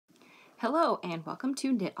Hello and welcome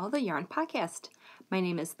to Knit All the Yarn podcast. My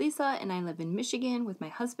name is Lisa and I live in Michigan with my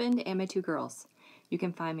husband and my two girls. You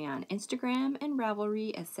can find me on Instagram and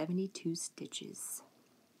Ravelry as 72 Stitches.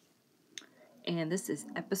 And this is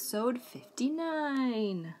episode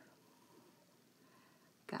 59.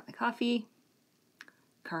 Got my coffee,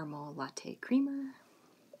 caramel latte creamer.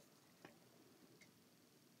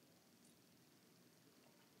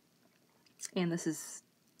 And this is,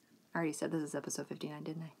 I already said this is episode 59,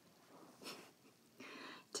 didn't I?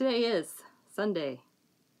 Today is Sunday,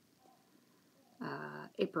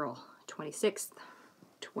 April 26th,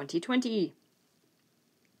 2020.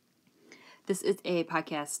 This is a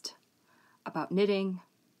podcast about knitting,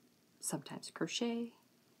 sometimes crochet,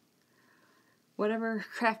 whatever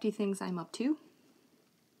crafty things I'm up to.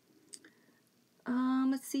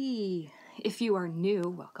 Let's see. If you are new,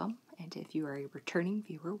 welcome. And if you are a returning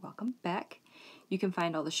viewer, welcome back. You can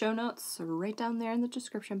find all the show notes right down there in the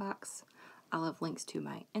description box. I'll have links to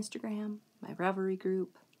my Instagram, my Ravelry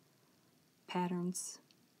group, patterns,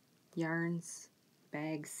 yarns,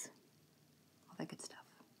 bags, all that good stuff.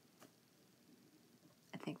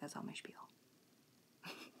 I think that's all my spiel.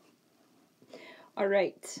 All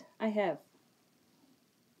right, I have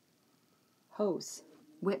hose,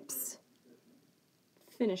 whips,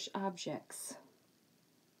 finished objects,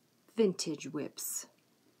 vintage whips.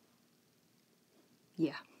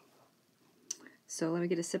 Yeah. So let me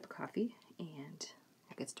get a sip of coffee and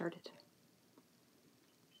I'll get started.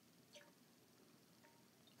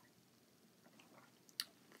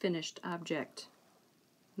 Finished object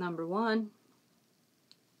number 1,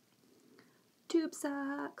 tube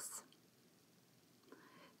socks.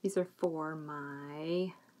 These are for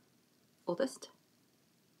my oldest.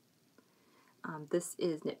 This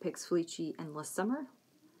is KnitPicks Felici Endless Summer.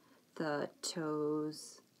 The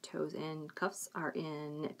toes and cuffs are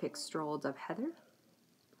in KnitPicks Strolls of Heather.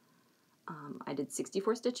 I did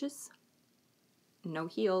 64 stitches, no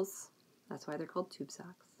heels, that's why they're called tube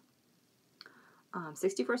socks.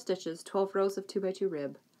 64 stitches, 12 rows of 2x2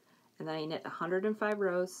 rib, and then I knit 105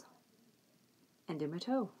 rows and do my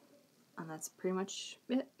toe. And that's pretty much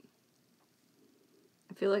it.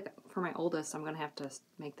 I feel like for my oldest, I'm going to have to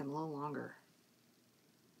make them a little longer.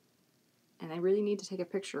 And I really need to take a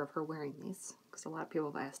picture of her wearing these, because a lot of people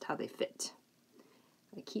have asked how they fit.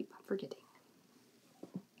 I keep forgetting.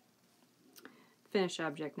 Finish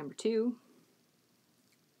object number 2.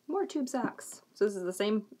 More tube socks. So this is the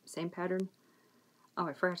same pattern. Oh,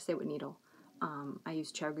 I forgot to say what needle. I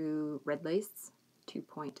use Chiaogoo red lace,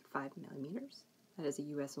 2.5 millimeters. That is a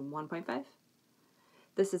US 1.5.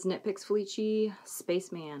 This is KnitPicks Felici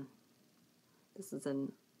Spaceman. This is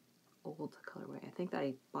an old colorway. I think that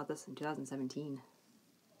I bought this in 2017.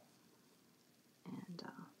 And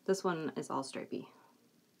this one is all stripy.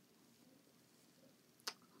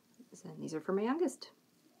 And these are for my youngest.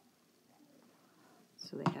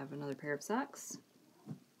 So they have another pair of socks.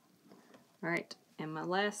 Alright, and my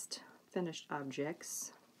last finished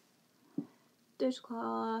objects.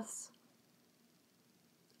 Dishcloths.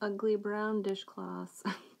 Ugly brown dishcloths.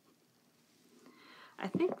 I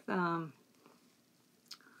think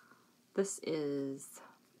this is,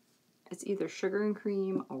 it's either sugar and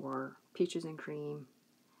cream or peaches and cream.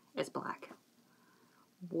 It's black.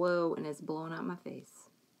 Whoa, and it's blowing out my face.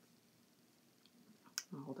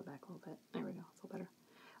 I'll hold it back a little bit. There we go. It's a little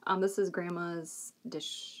better. This is Grandma's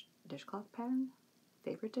dishcloth pattern.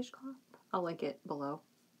 Favorite dishcloth. I'll link it below.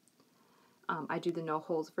 I do the no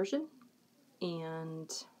holes version,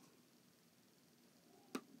 and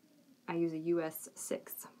I use a US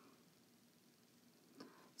 6.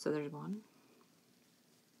 So there's one.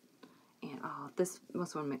 And oh, this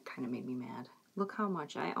one kind of made me mad. Look how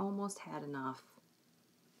much. I almost had enough.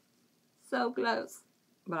 So close.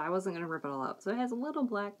 But I wasn't going to rip it all out. So it has a little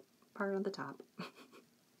black part on the top. And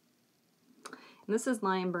this is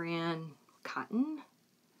Lion Brand Cotton.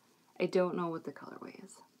 I don't know what the colorway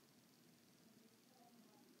is.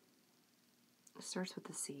 It starts with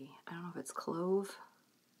a C. I don't know if it's clove.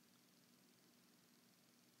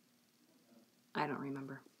 I don't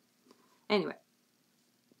remember. Anyway.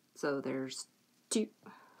 So there's 2,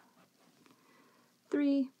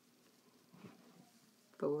 3,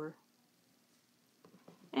 4,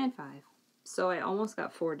 and 5. So I almost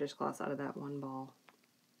got 4 dishcloths out of that one ball.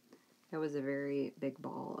 That was a very big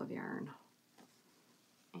ball of yarn.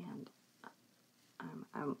 And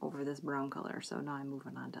I'm over this brown color, so now I'm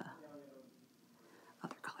moving on to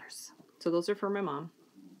other colors. So those are for my mom.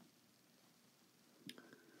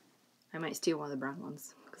 I might steal one of the brown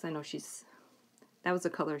ones, because I know that was a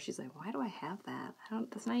color she's like, why do I have that?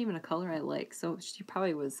 That's not even a color I like. So she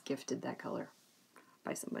probably was gifted that color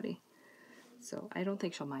by somebody. So I don't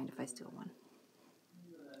think she'll mind if I steal one.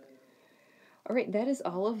 All right, that is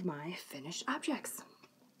all of my finished objects.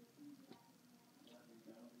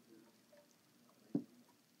 All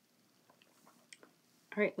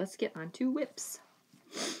right, let's get on to whips.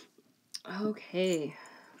 Okay,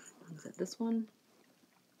 is it this one?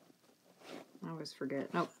 I always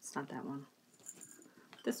forget. Nope, it's not that one.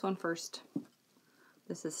 This one first.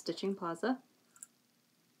 This is Stitching Plaza.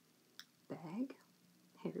 Bag.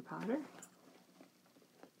 Harry Potter.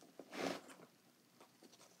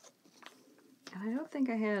 And I don't think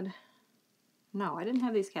I had... No, I didn't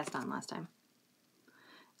have these cast on last time.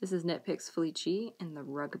 This is KnitPicks Felici in the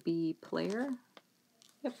Rugby Player.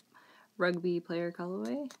 Yep. Rugby Player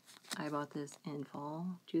colorway. I bought this in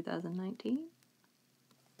fall 2019.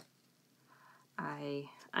 I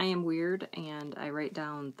am weird and I write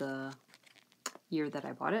down the year that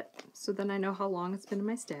I bought it so then I know how long it's been in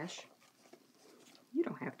my stash. You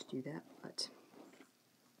don't have to do that, but...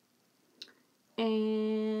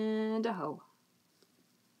 And a hoe.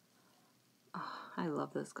 Oh, I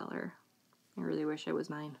love this color. I really wish it was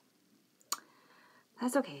mine.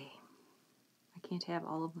 That's okay. I can't have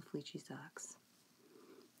all of the Felici socks.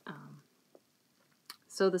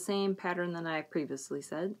 So the same pattern that I previously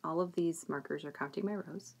said, all of these markers are counting my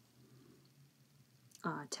rows.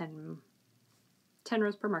 10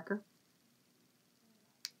 rows per marker.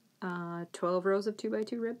 12 rows of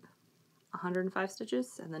 2x2 rib, 105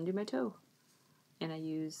 stitches, and then do my toe. And I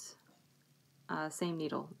use same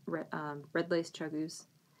needle, red lace Chiaogoos,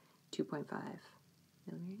 2.5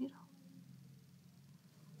 millimeter needle.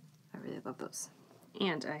 I really love those.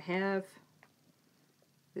 And I have,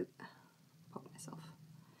 poke myself.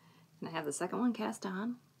 And I have the second one cast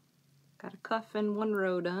on. Got a cuff and one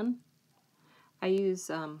row done. I use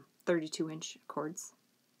 32-inch cords.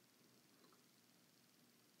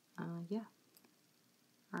 Yeah.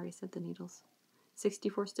 I already said the needles.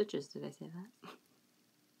 64 stitches, did I say that?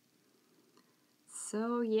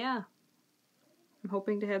 So, yeah. I'm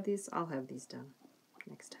hoping to have these, I'll have these done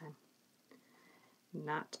next time.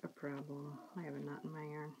 Not a problem. I have a knot in my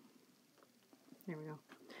yarn. There we go.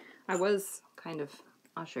 I was kind of,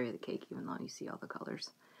 I'll show you the cake even though you see all the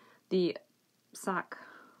colors. The sock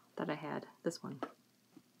that I had, this one,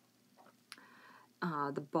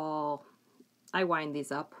 the ball, I wind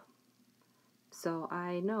these up so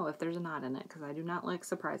I know if there's a knot in it because I do not like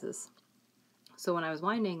surprises. So when I was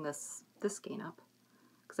winding this skein up,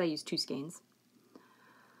 because I use 2 skeins,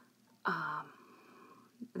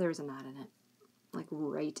 there was a knot in it, like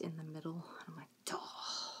right in the middle. I'm like,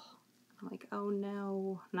 oh. I'm like, oh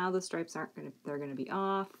no. Now the stripes aren't gonna, they're gonna be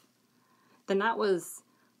off. The knot was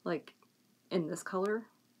like in this color,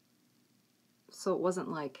 so it wasn't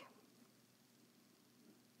like,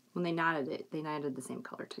 when they knotted it, they knotted the same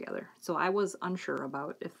color together. So I was unsure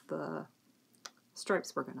about if the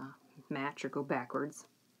stripes were gonna match or go backwards.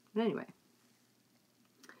 But anyway.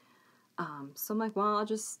 So I'm like, well, I'll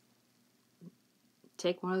just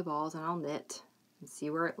take one of the balls and I'll knit and see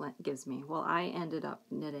where it gives me. Well, I ended up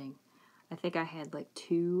knitting, I think I had like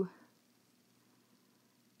 2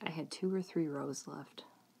 or 3 rows left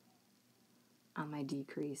on my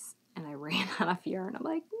decrease and I ran out of yarn. I'm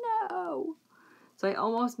like, no! So I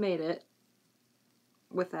almost made it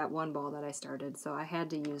with that one ball that I started, so I had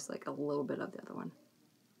to use like a little bit of the other one.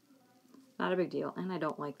 Not a big deal, and I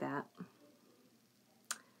don't like that.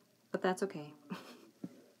 But that's okay.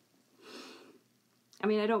 I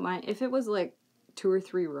mean, I don't mind. If it was like 2 or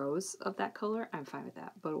 3 rows of that color, I'm fine with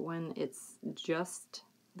that. But when it's just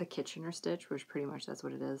the Kitchener stitch, which pretty much that's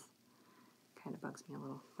what it is, kind of bugs me a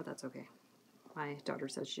little, but that's okay. My daughter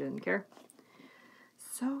said she didn't care.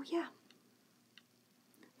 So, yeah.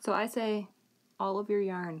 So I say all of your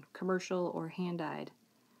yarn, commercial or hand-dyed,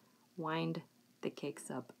 wind the cakes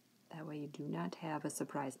up. That way you do not have a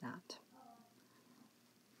surprise knot.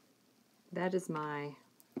 That is my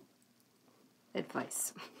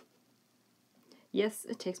advice. Yes,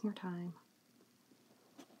 it takes more time.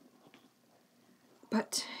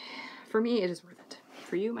 But for me, it is worth it.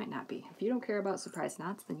 For you, it might not be. If you don't care about surprise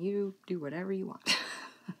knots, then you do whatever you want.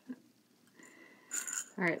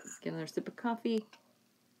 Alright, let's get another sip of coffee.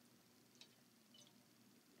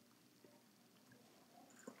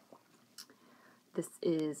 This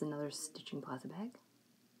is another Stitching Plaza bag.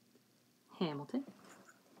 Hamilton.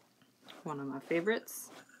 One of my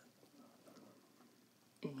favorites.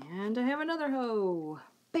 And I have another hoe.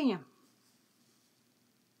 Bam!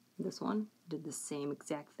 This one did the same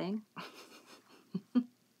exact thing.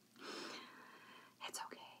 It's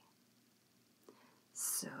okay.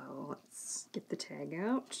 So let's get the tag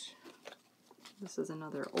out. This is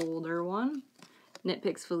another older one.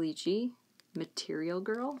 KnitPicks Felici, Material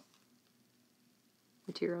Girl.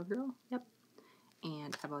 Material Girl, yep.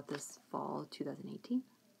 And I bought this fall 2018.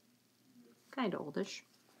 Kind of oldish.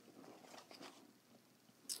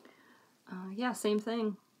 Yeah, same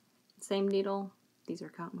thing. Same needle. These are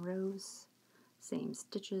cotton rows. Same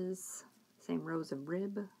stitches. Same rows of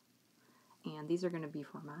rib. And these are going to be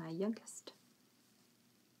for my youngest.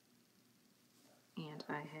 And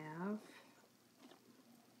I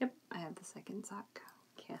have the second sock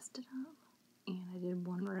casted on. And I did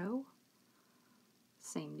 1 row.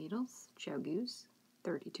 Same needles, Chiaogoos,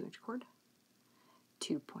 32-inch cord.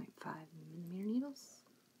 2.5 millimeter needles.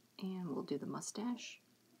 And we'll do the mustache.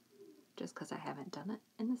 Just because I haven't done it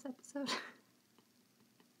in this episode.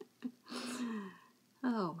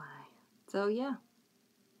 Oh my. So yeah.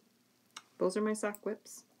 Those are my sock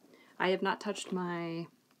whips. I have not touched my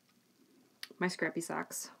scrappy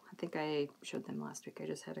socks. I think I showed them last week. I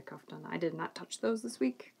just had a cuff done. I did not touch those this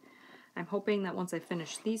week. I'm hoping that once I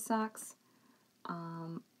finish these socks,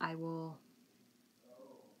 I will,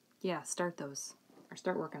 start those. Or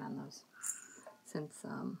start working on those. Since,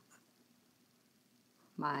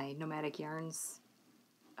 my Nomadic Yarns,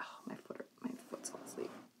 my foot's falling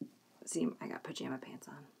asleep. See, I got pajama pants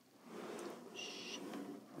on. Shh.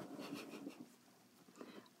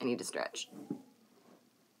 I need to stretch.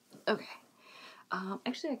 Okay.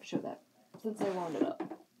 Actually, I can show that since I wound it up.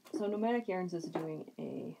 So Nomadic Yarns is doing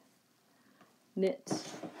a knit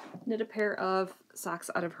a pair of socks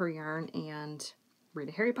out of her yarn and read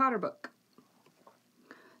a Harry Potter book.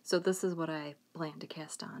 So this is what I plan to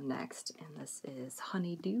cast on next, and this is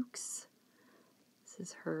Honeydukes. This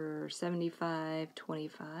is her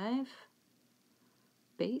 75-25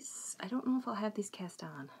 base. I don't know if I'll have these cast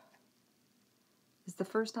on. Is the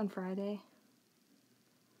first on Friday?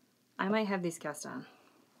 I might have these cast on.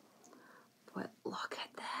 But look at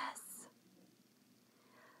this.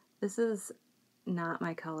 This is not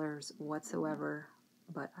my colors whatsoever,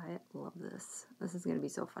 but I love this. This is going to be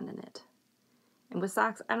so fun to knit. And with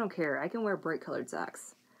socks, I don't care. I can wear bright colored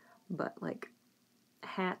socks. But like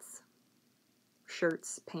hats,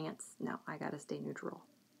 shirts, pants, no, I gotta stay neutral.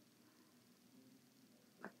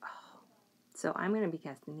 But, so I'm going to be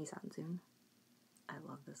casting these on soon. I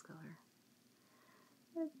love this color.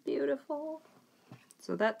 It's beautiful.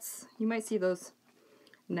 So you might see those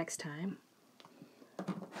next time.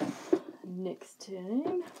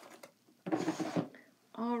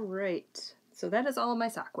 Alright, so that is all of my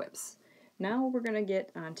sock whips. Now we're going to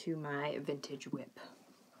get onto my vintage whip.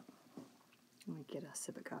 Let me get a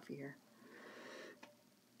sip of coffee here.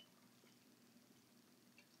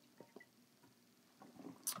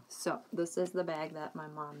 So, this is the bag that my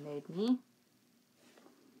mom made me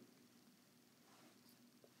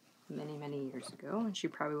many, many years ago, and she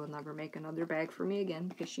probably will never make another bag for me again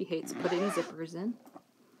because she hates putting zippers in,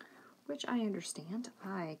 which I understand.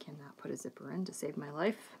 I cannot put a zipper in to save my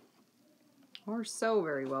life, or sew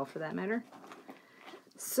very well for that matter.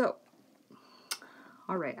 So,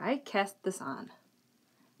 alright, I cast this on,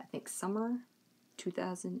 I think summer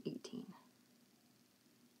 2018.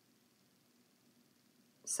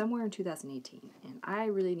 Somewhere in 2018, and I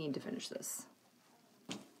really need to finish this.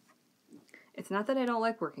 It's not that I don't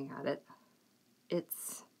like working on it.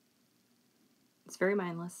 It's very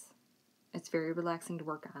mindless. It's very relaxing to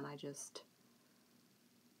work on. I don't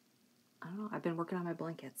know. I've been working on my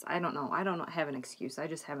blankets. I don't know. I don't have an excuse. I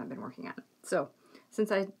just haven't been working on it. So,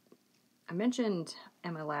 since I mentioned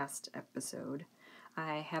in my last episode,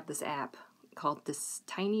 I have this app called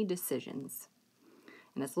Tiny Decisions.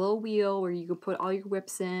 And it's a little wheel where you can put all your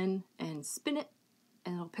whips in and spin it,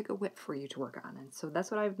 and it'll pick a whip for you to work on. And so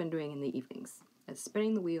that's what I've been doing in the evenings, is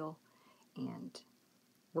spinning the wheel and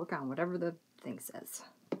work on whatever the thing says.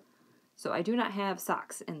 So I do not have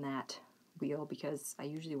socks in that wheel because I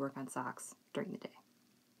usually work on socks during the day.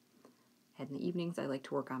 And in the evenings, I like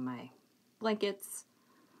to work on my blankets.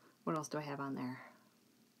 What else do I have on there?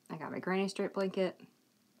 I got my granny stripe blanket,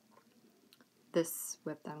 this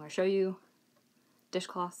whip that I'm going to show you,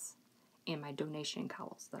 dishcloths, and my donation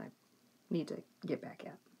cowls that I need to get back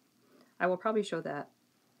at. I will probably show that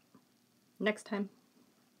next time.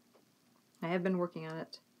 I have been working on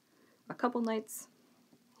it a couple nights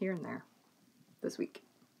here and there this week.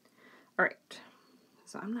 Alright,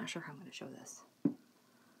 so I'm not sure how I'm going to show this.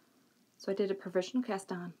 So I did a Provisional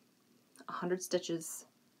cast on, 100 stitches.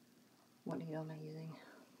 What needle am I using?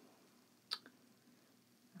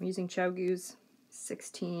 I'm using Chiaogoo's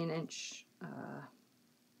 16-inch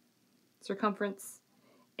circumference,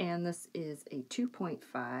 and this is a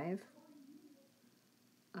 2.5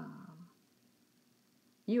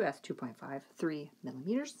 US 2.5 3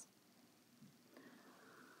 millimeters.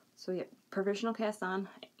 So yeah, Provisional cast on,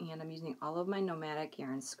 and I'm using all of my Nomadic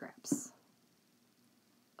Yarn scraps.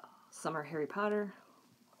 Some are Harry Potter,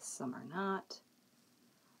 some are not.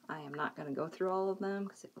 I am not going to go through all of them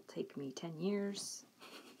because it will take me 10 years.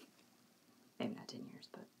 Maybe not 10 years,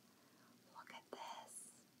 but look at this.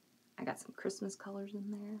 I got some Christmas colors in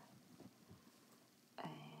there.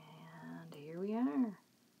 And here we are.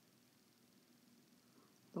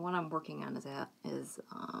 The one I'm working on is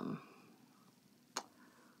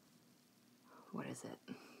what is it?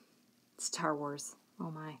 Star Wars. Oh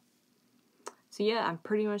my. So yeah, I'm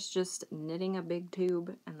pretty much just knitting a big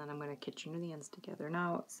tube, and then I'm going to kitchen the ends together.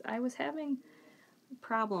 Now, I was having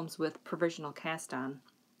problems with provisional cast on,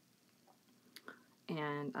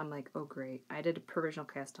 and I'm like, oh great, I did a provisional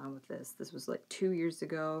cast on with this. This was like 2 years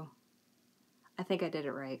ago. I think I did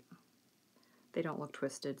it right. They don't look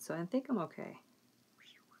twisted, so I think I'm okay.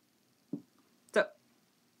 So,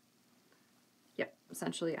 yep,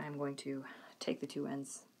 essentially I'm going to take the two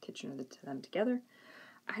ends, kitchen them together.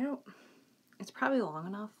 It's probably long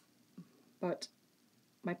enough, but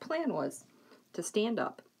my plan was to stand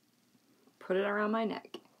up, put it around my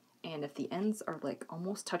neck, and if the ends are like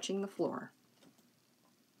almost touching the floor,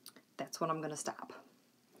 that's when I'm going to stop.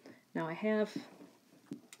 Now I have,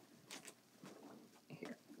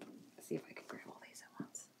 here, let's see if I can grab all these at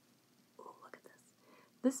once. Oh, look at this.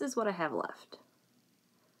 This is what I have left.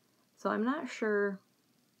 So I'm not sure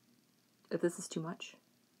if this is too much.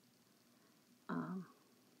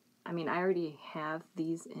 I mean, I already have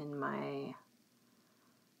these in my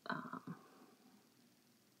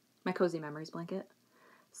my Cozy Memories blanket,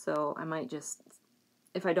 so I might just,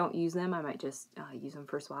 if I don't use them, I might just use them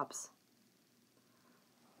for swaps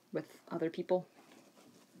with other people.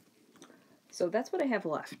 So that's what I have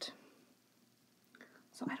left.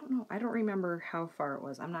 So I don't know. I don't remember how far it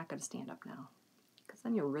was. I'm not going to stand up now, because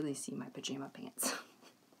then you'll really see my pajama pants.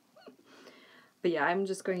 But yeah, I'm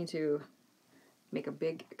just going to make a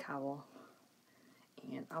big cowl,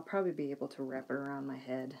 and I'll probably be able to wrap it around my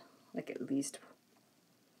head, like at least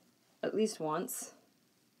once,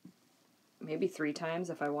 maybe 3 times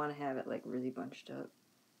if I want to have it like really bunched up.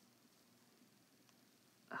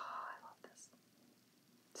 Oh, I love this.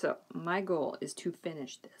 So my goal is to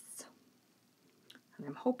finish this, and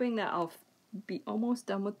I'm hoping that I'll be almost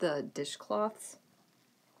done with the dishcloths,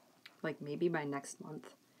 like maybe by next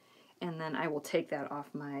month, and then I will take that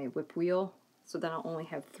off my whip wheel. So then I'll only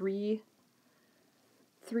have three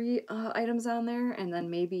items on there, and then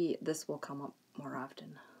maybe this will come up more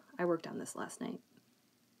often. I worked on this last night.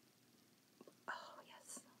 Oh,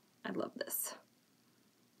 yes. I love this.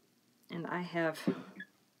 And I've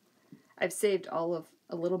saved a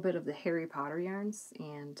little bit of the Harry Potter yarns,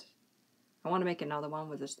 and I want to make another one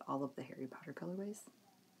with just all of the Harry Potter colorways.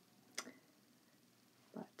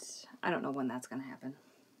 But I don't know when that's going to happen.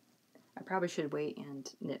 I probably should wait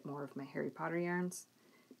and knit more of my Harry Potter yarns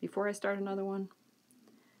before I start another one.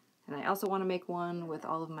 And I also want to make one with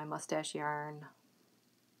all of my mustache yarn,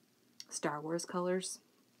 Star Wars colors.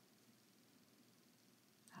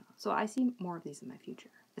 I don't know. So I see more of these in my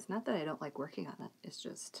future. It's not that I don't like working on it. It's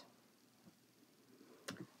just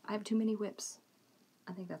I have too many whips.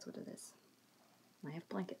 I think that's what it is. I have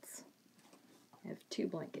blankets. I have 2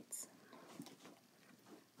 blankets.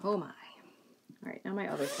 Oh my. Alright, now my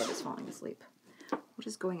other foot is falling asleep. What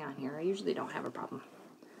is going on here? I usually don't have a problem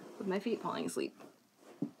with my feet falling asleep.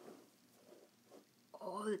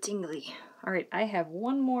 Oh, the tingly. Alright, I have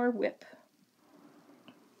one more whip.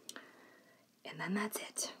 And then that's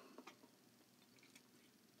it.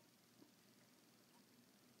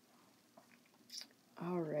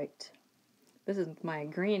 Alright. This is my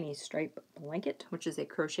granny stripe blanket, which is a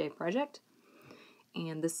crochet project.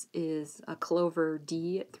 And this is a Clover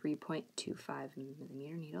D 3.25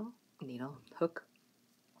 millimeter needle hook.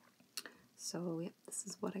 So yep, this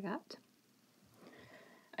is what I got.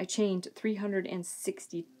 I chained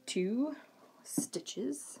 362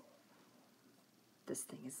 stitches. This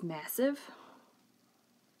thing is massive,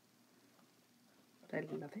 but I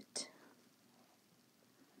love it.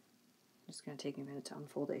 Just gonna take a minute to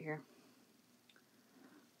unfold it here.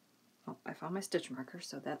 Oh, I found my stitch marker,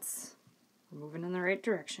 so we're moving in the right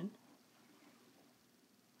direction.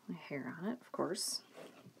 My hair on it, of course.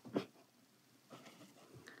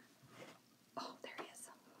 Oh, there he is.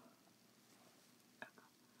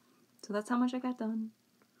 So that's how much I got done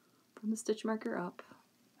from the stitch marker up.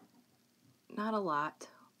 Not a lot,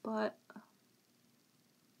 but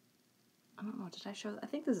I don't know, did I show? I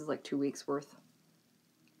think this is like 2 weeks worth.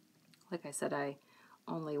 Like I said, I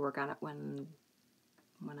only work on it when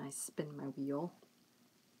I spin my wheel.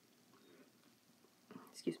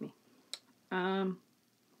 Excuse me.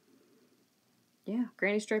 Yeah,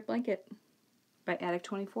 Granny Stripe Blanket by Attic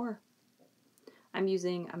 24. I'm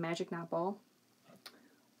using a magic knot ball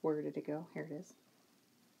where did it go? Here it is.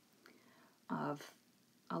 Of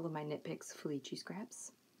all of my KnitPicks Felici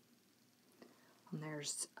scraps. And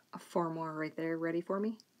there's 4 more right there ready for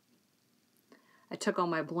me. I took all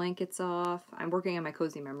my blankets off. I'm working on my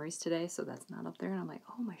Cozy Memories today, so that's not up there. And I'm like,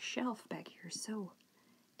 oh, my shelf back here is so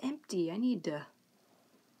empty. I need to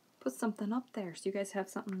put something up there so you guys have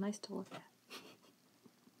something nice to look at.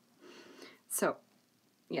 So,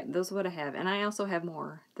 yeah, those are what I have. And I also have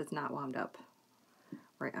more that's not wound up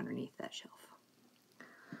right underneath that shelf.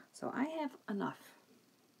 So I have enough.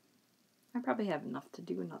 I probably have enough to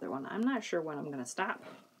do another one. I'm not sure when I'm going to stop.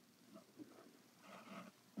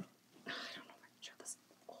 I don't know if I can show this.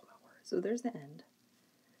 Oh my word. So there's the end.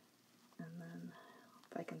 And then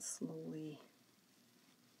if I can slowly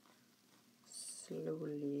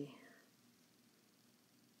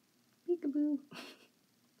peekaboo.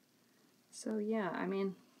 So yeah, I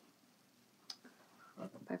mean,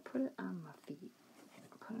 if I put it on my feet,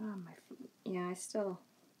 yeah,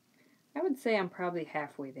 I would say I'm probably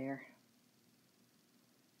halfway there.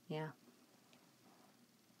 Yeah.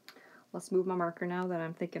 Let's move my marker now that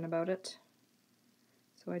I'm thinking about it.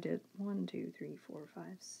 So I did 1, 2, 3, 4, 5,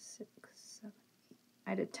 6, 7,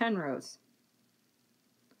 8. I did 10 rows.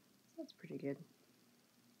 That's pretty good.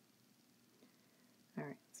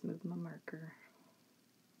 Alright, let's move my marker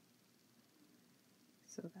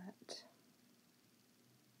so that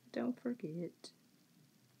I don't forget.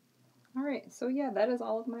 Alright, so yeah, that is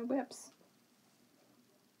all of my whips.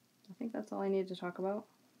 I think that's all I needed to talk about.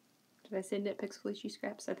 Did I say KnitPicks Felici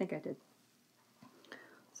scraps? I think I did.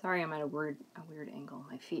 Sorry, I'm at a weird angle.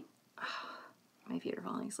 My feet are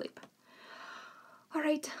falling asleep.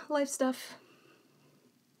 Alright, life stuff.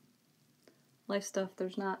 Life stuff,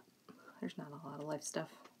 there's not a lot of life stuff.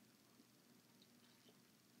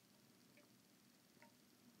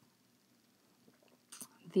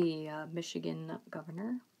 The Michigan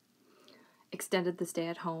governor extended the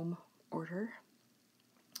stay-at-home order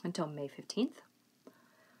until May 15th.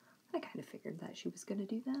 I kind of figured that she was going to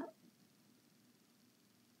do that.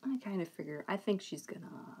 I think she's going to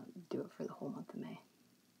do it for the whole month of May.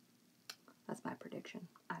 That's my prediction.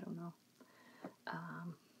 I don't know.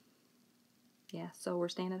 Yeah, so we're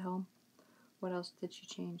staying at home. What else did she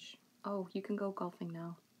change? Oh, you can go golfing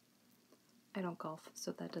now. I don't golf,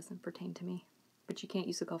 so that doesn't pertain to me. But you can't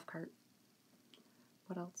use a golf cart.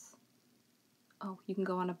 What else? Oh, you can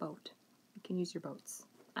go on a boat. You can use your boats.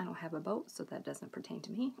 I don't have a boat, so that doesn't pertain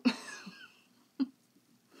to me.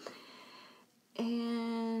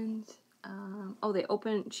 And,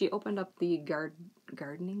 she opened up the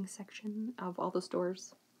gardening section of all the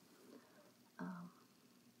stores.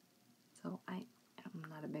 So I'm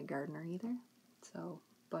not a big gardener either. So,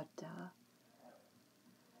 but,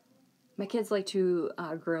 my kids like to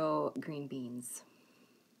grow green beans.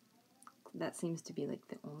 That seems to be like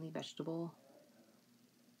the only vegetable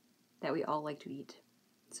that we all like to eat.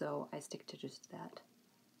 So I stick to just that.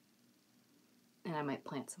 And I might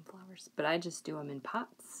plant some flowers. But I just do them in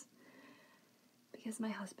pots because my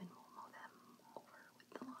husband will mow them over with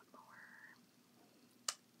the lawnmower.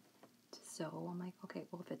 So I'm like, okay,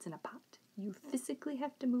 well, if it's in a pot, you physically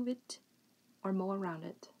have to move it or mow around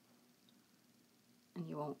it. And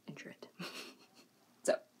you won't injure it.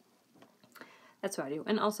 So that's what I do.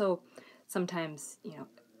 And also, sometimes,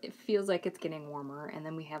 it feels like it's getting warmer, and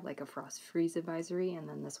then we have like a frost freeze advisory, and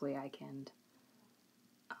then this way I can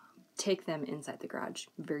take them inside the garage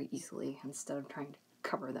very easily instead of trying to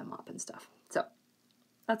cover them up and stuff. So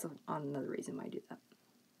that's another reason why I do that.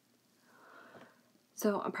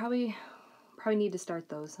 So I probably need to start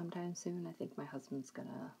those sometime soon. I think my husband's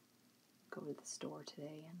gonna go to the store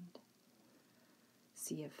today and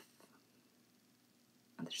see if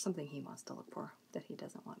there's something he wants to look for that he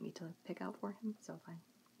doesn't want me to pick out for him. So fine.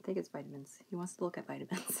 I think it's vitamins. He wants to look at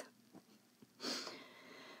vitamins.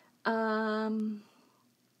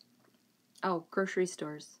 Oh, grocery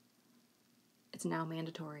stores. It's now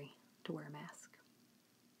mandatory to wear a mask.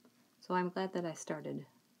 So I'm glad that I started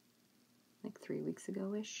like 3 weeks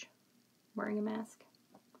ago-ish wearing a mask.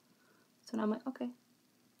 So now I'm like, okay,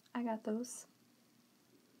 I got those.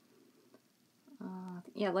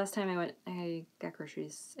 Yeah, last time I got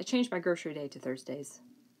groceries. I changed my grocery day to Thursdays.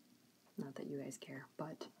 Not that you guys care,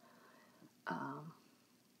 but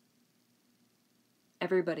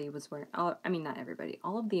everybody was wearing, not everybody,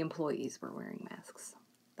 all of the employees were wearing masks.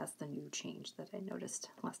 That's the new change that I noticed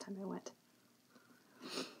last time I went.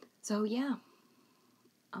 So yeah,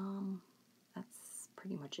 that's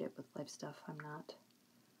pretty much it with life stuff. I'm not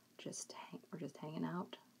we're just hanging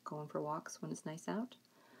out, going for walks when it's nice out.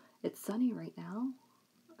 It's sunny right now.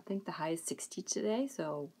 I think the high is 60 today,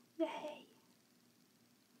 so yay.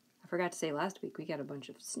 forgot to say last week we got a bunch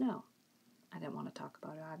of snow. I didn't want to talk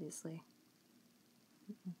about it, obviously.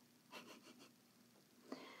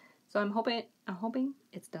 So I'm hoping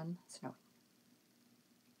it's done snowing.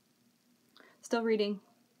 Still reading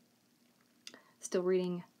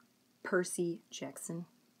Percy Jackson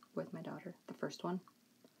with my daughter, the first one.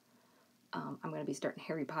 I'm going to be starting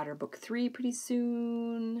Harry Potter book 3 pretty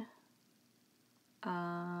soon.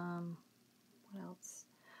 What else?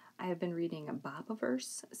 I have been reading a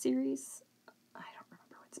Bobaverse series. I don't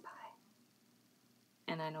remember what it's by.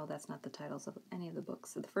 And I know that's not the titles of any of the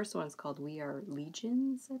books. So the first one is called We Are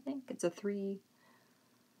Legions, I think. It's a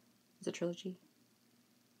trilogy.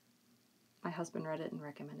 My husband read it and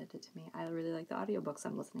recommended it to me. I really like the audiobooks.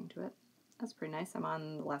 I'm listening to it. That's pretty nice. I'm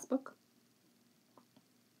on the last book.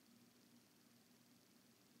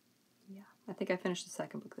 Yeah, I think I finished the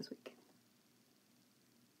second book this week.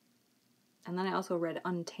 And then I also read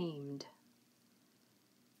Untamed.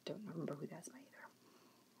 Don't remember who that's by either.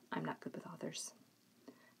 I'm not good with authors.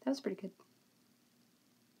 That was pretty good.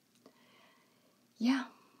 Yeah,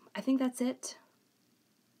 I think that's it.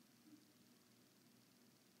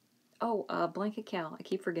 Oh, Blanket KAL. I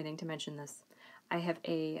keep forgetting to mention this. I have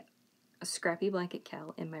a Scrappy Blanket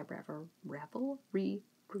KAL in my Ravelry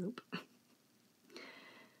group.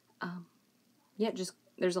 Yeah, just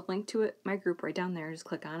there's a link to it, my group right down there. Just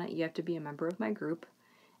click on it. You have to be a member of my group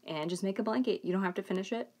and just make a blanket. You don't have to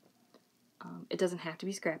finish it. It doesn't have to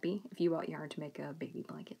be scrappy. If you bought yarn to make a baby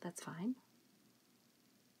blanket, that's fine.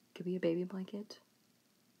 It could be a baby blanket,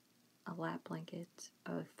 a lap blanket,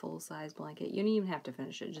 a full-size blanket. You don't even have to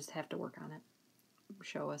finish it. Just have to work on it.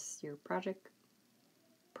 Show us your progress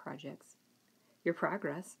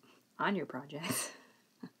on your projects.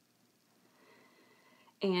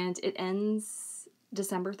 And it ends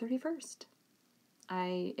December 31st.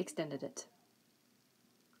 I extended it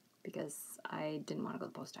because I didn't want to go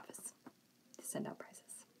to the post office to send out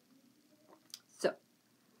prizes. So,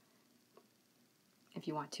 if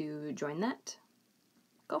you want to join that,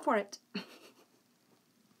 go for it.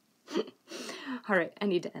 Alright, I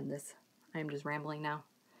need to end this. I'm just rambling now.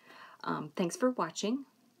 Thanks for watching.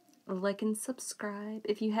 Like and subscribe.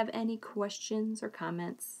 If you have any questions or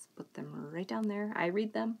comments, put them right down there. I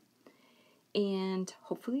read them. And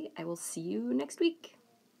hopefully I will see you next week.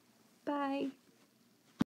 Bye.